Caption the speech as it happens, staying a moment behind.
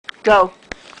Go.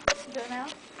 Go now?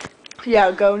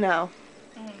 Yeah, go now.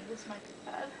 This might be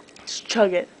bad. Just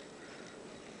chug it.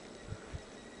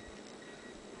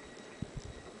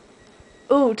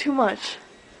 Ooh, too much.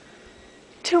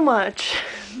 Too much.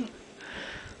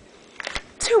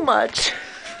 Too much.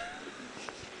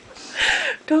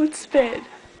 Don't spit.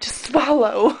 Just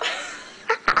swallow.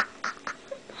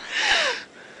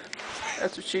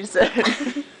 That's what she said.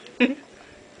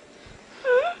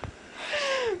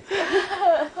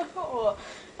 Oh,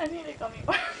 I need a gummy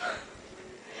worm.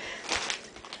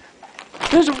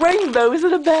 There's rainbows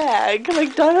in a bag,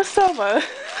 like Donna Summer.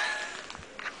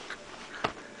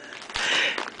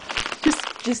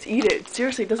 Just eat it.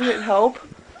 Seriously, doesn't it help?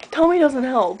 Tell me it doesn't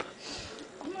help.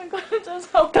 Oh my god, it does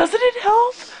help. Doesn't it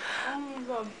help? Oh my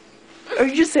god. Or are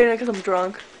you just saying that because I'm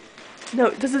drunk?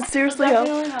 No, does it seriously help?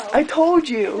 Help? I told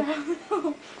you.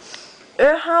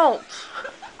 It helps.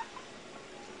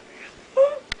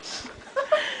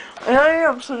 And I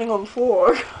am sitting on the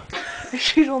floor.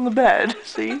 She's on the bed.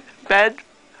 See? Bed,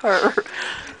 her.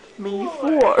 Me,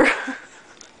 floor.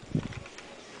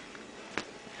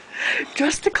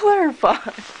 Just to clarify.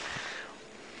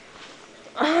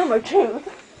 Ah, my tooth.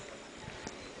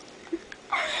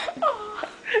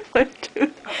 My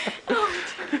tooth.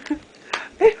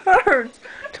 It hurts.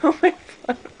 Don't make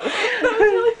fun. That was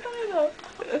really funny though.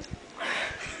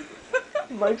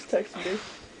 Mike's texting me.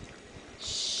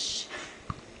 Shh.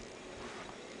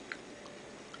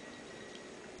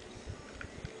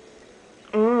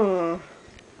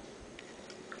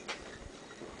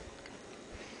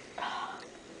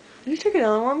 Can you take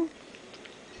another one? Do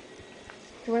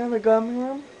you want another gum in the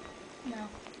room? No.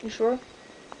 You sure?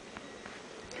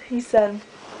 He said,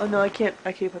 oh no, I can't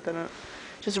put that in.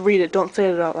 Just read it, don't say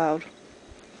it out loud.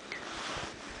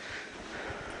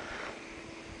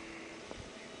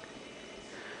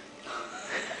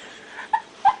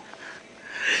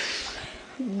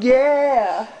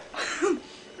 Yeah!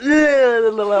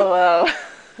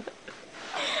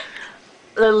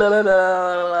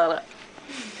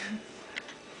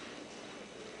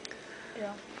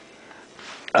 Yeah.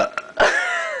 I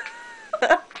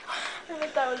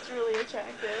bet that was really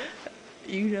attractive.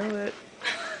 You know it.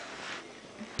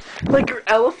 Like your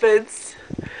elephants.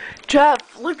 Jeff,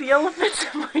 look, the elephants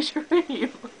in my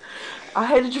dream. I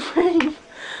had a dream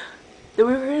that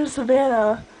we were in a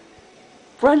savannah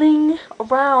running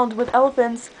around with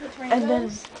elephants. With and then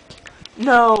rainbows?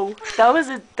 no,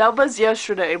 that was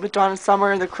yesterday with Donna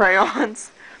Summer and the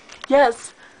crayons.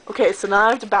 Yes. Okay, so now I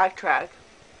have to backtrack.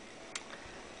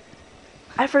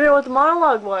 I forget what the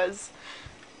monologue was.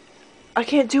 I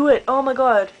can't do it. Oh my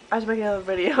god. I have to make another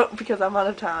video because I'm out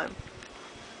of time.